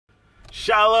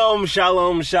Shalom,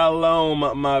 shalom,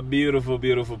 shalom, my beautiful,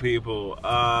 beautiful people.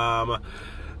 I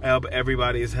hope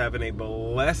everybody is having a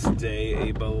blessed day,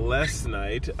 a blessed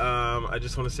night. I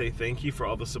just want to say thank you for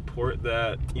all the support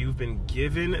that you've been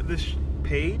given this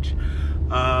page.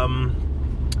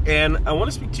 And I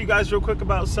want to speak to you guys real quick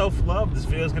about self-love. This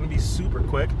video is going to be super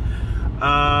quick.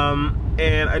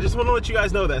 And I just want to let you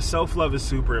guys know that self-love is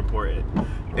super important.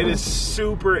 It is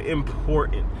super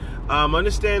important.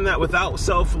 Understand that without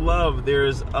self-love,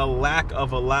 there's a lack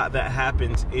of a lot that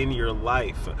happens in your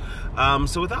life.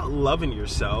 So without loving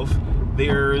yourself,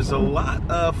 there's a lot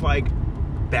of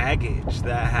baggage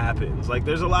that happens.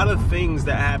 There's a lot of things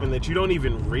that happen that you don't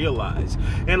even realize.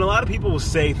 And a lot of people will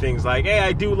say things like, hey,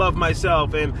 I do love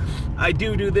myself and I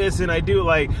do this and I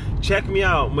do check me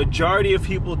out. Majority of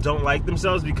people don't like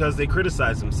themselves because they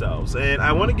criticize themselves. And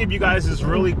I want to give you guys this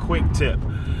really quick tip.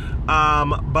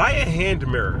 Buy a hand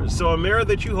mirror. So a mirror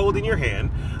that you hold in your hand,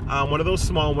 one of those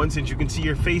small ones, and you can see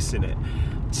your face in it.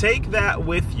 Take that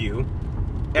with you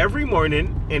every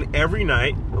morning and every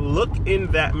night. Look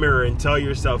in that mirror and tell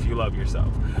yourself you love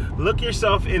yourself. Look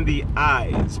yourself in the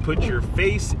eyes. Put your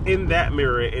face in that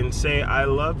mirror and say, I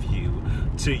love you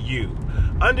to you.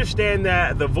 Understand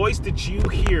that the voice that you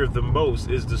hear the most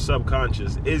is the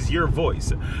subconscious, is your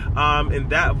voice. And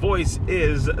that voice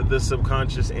is the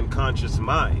subconscious and conscious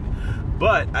mind.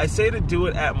 But I say to do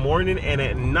it at morning and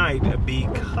at night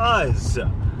because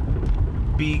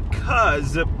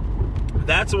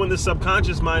that's when the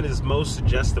subconscious mind is most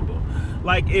suggestible.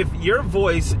 If your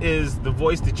voice is the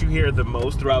voice that you hear the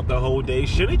most throughout the whole day,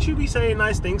 shouldn't you be saying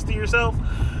nice things to yourself?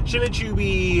 Shouldn't you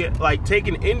be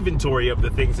taking inventory of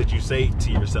the things that you say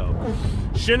to yourself?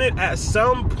 Shouldn't at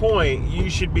some point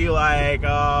you should be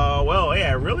well, hey,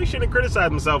 I really shouldn't criticize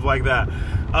myself like that.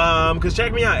 Because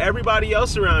check me out, everybody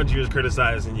else around you is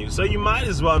criticizing you. So you might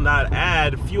as well not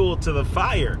add fuel to the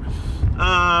fire.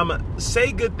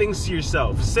 Say good things to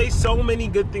yourself. Say so many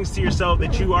good things to yourself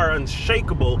that you are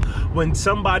unshakable when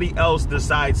somebody else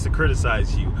decides to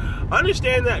criticize you.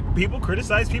 Understand that people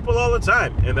criticize people all the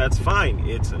time, and that's fine.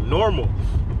 It's normal.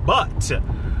 But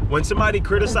when somebody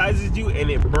criticizes you and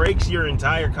it breaks your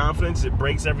entire confidence, it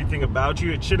breaks everything about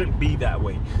you, it shouldn't be that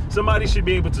way. Somebody should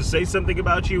be able to say something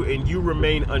about you and you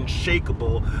remain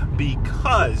unshakable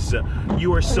because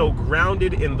you are so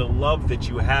grounded in the love that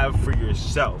you have for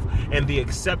yourself and the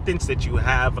acceptance that you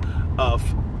have of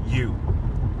you.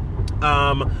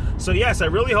 So yes, I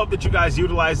really hope that you guys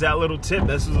utilize that little tip.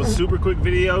 This was a super quick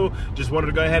video. Just wanted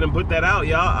to go ahead and put that out,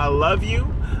 y'all. I love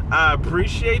you. I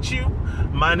appreciate you.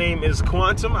 My name is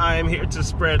Quantum. I am here to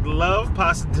spread love,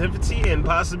 positivity, and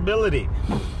possibility.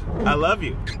 I love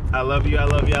you. I love you. I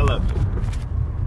love you. I love you.